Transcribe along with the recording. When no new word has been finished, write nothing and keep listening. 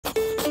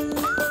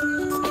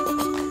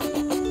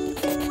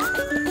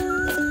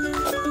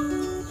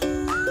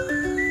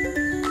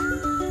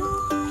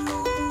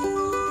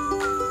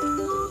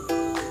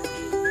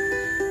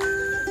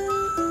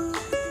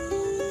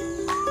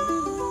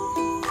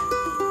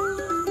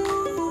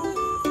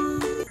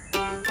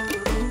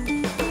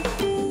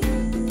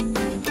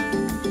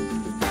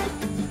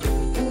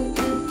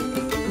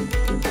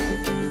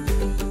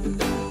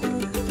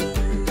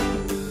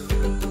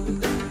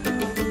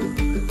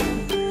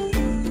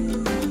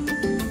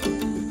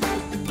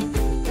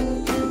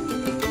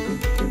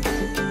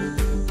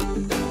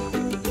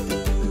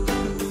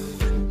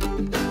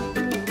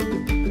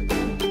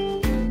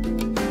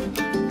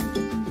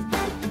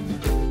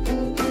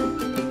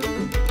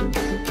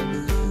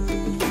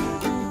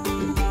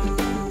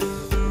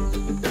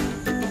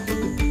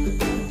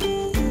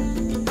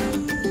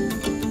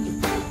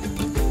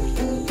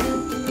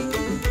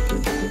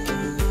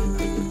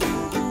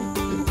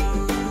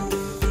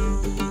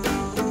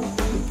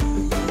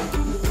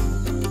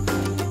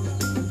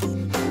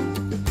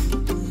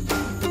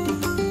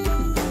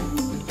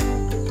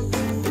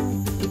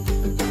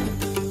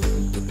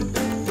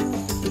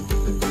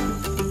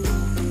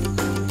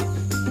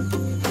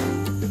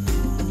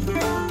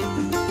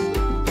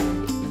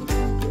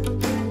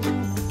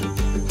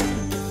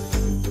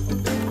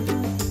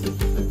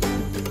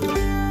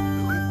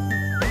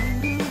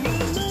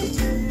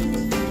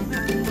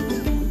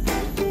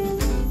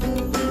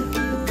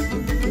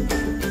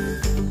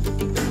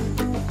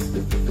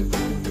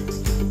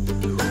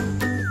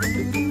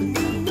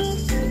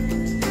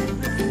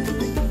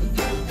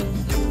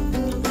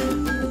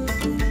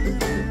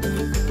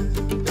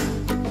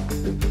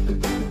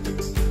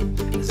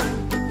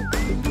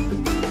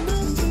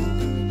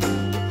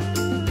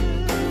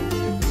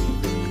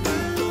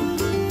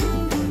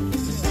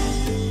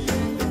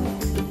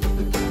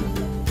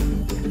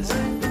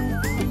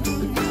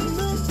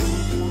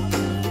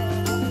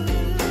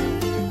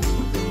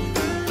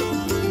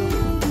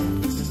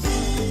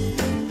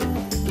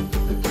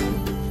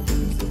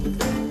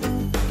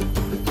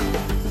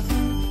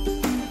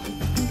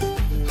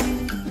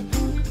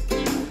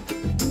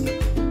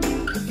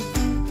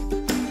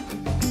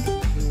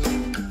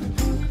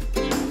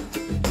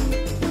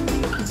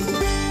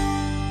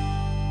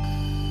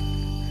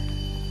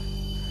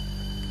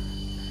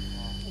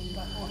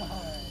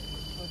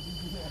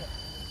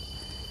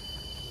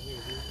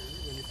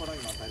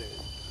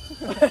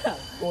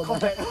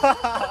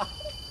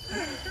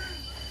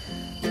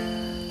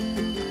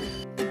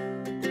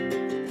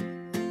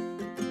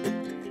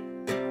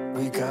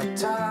We got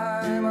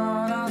time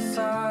on our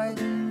side.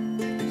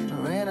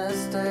 We're in a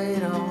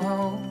state of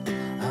hope.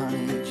 I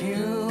need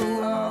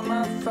you on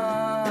my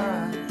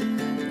fire.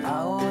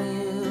 I want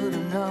you to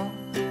know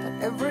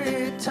that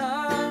every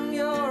time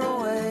you're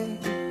away,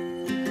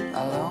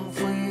 I long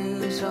for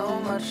you so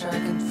much I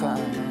can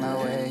find my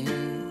way.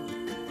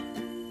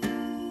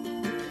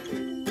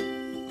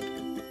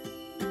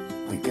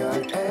 We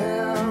got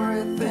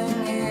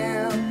everything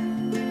here,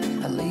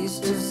 at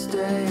least to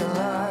stay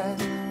alive.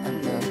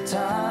 And the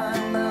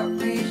time that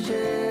we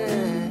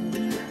share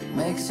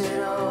makes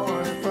it all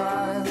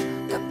worthwhile.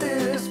 Got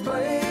this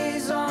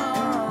place on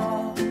our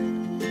own.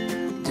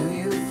 Do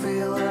you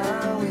feel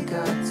that we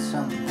got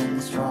something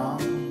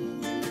strong?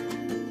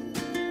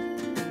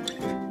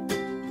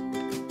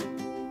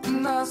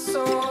 And I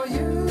saw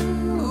you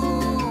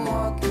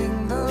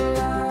walking the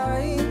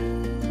line,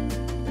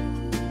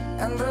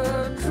 and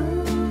the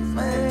truth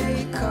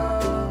may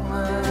come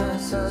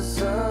as a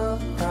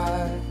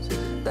surprise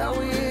that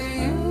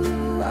with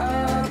you I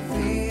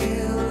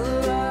feel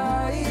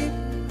alive.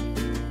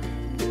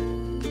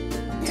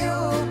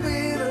 You'll be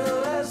the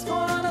last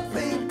one I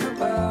think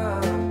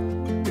about.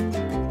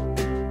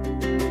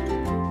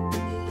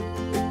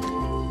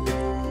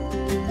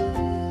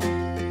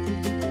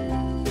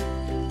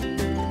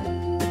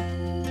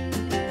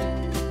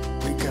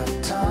 We got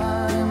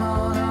time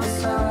on our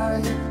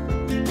side.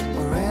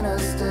 We're in a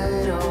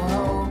state of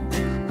hope.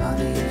 I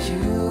need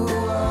you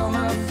on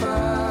my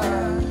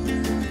fire.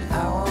 I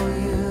want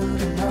you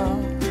to know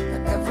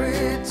that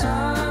every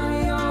time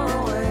you're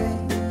away,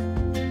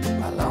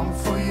 I long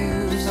for you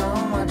so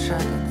much I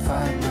can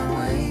find my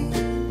way.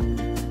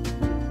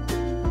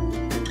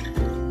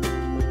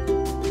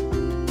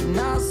 And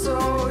I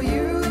saw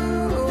you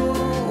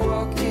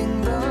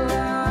walking the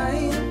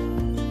line,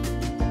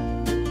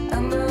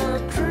 and the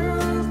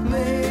truth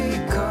may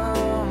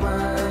come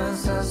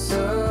as a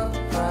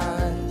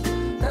surprise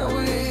that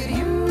with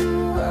you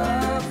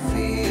I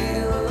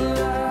feel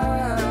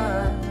alive.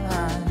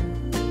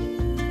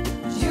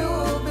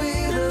 You'll be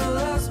the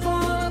last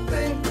one I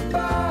think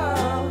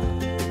about.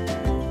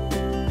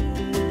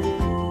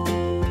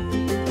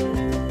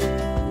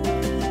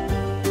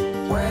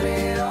 When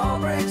it all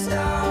breaks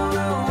down,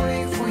 I'll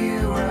wait for you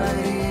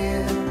right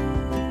here.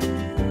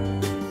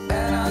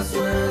 And I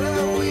swear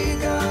that we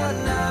got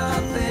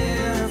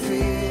nothing to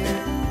fear.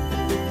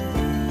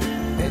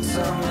 It's a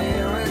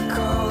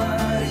miracle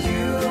that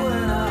you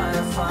and I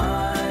are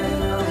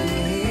finally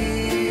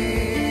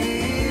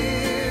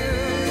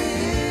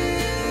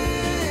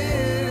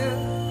here.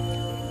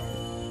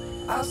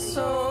 I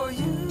saw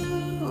you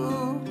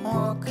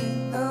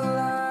walking the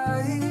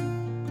line,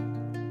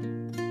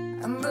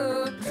 and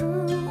the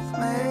truth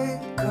may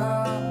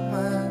come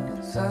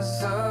as a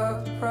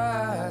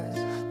surprise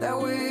that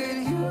with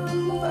you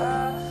I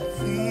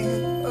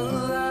feel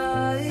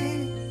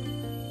alive.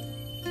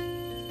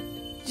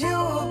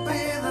 You'll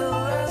be the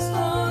last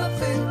one I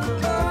think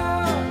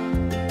about.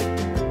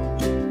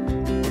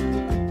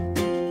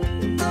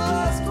 The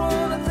last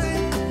one I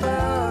think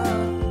about.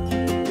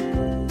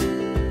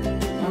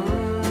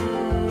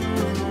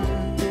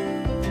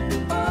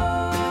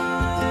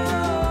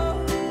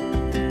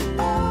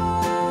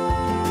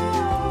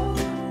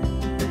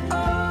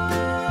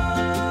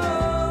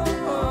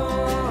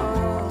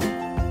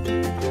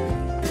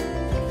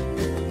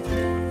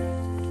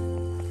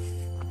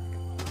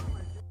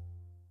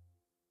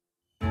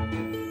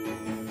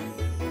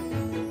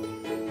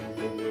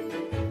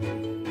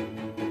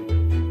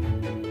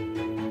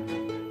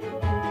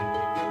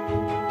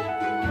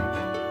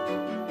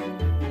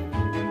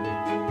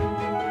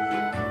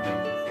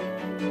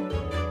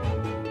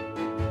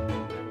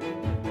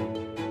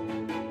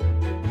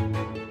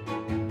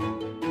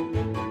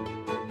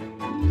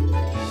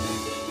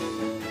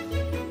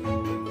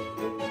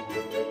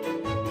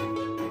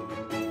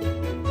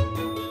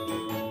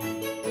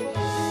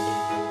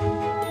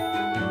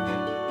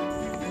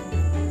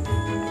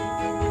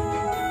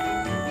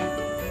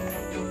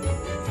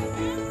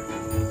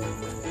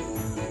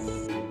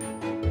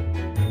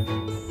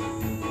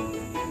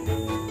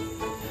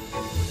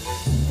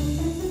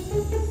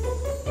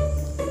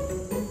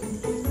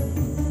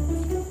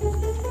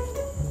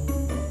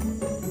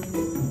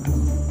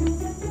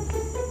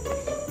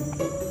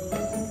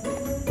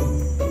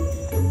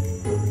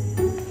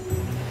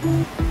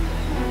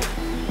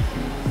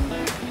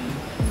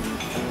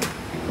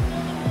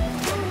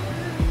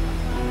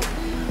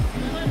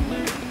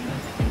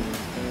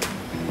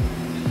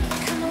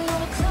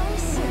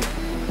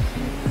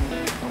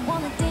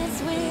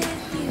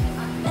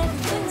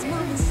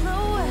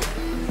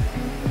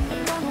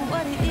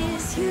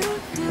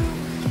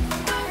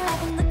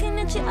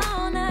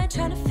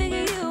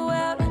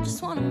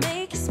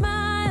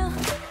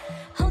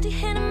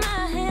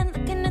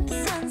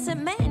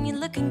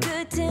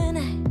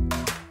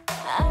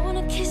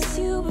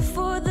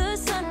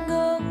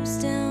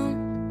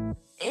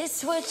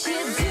 It's what you're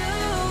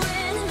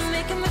doing, it's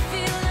making me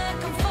feel like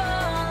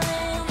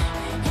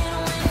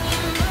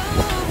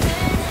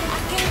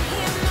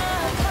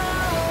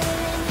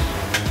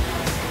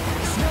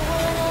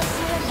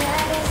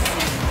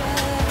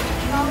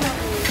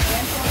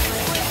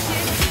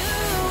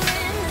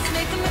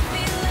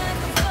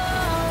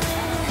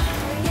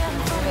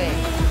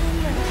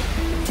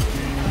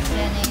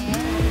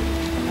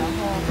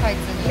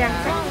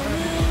yang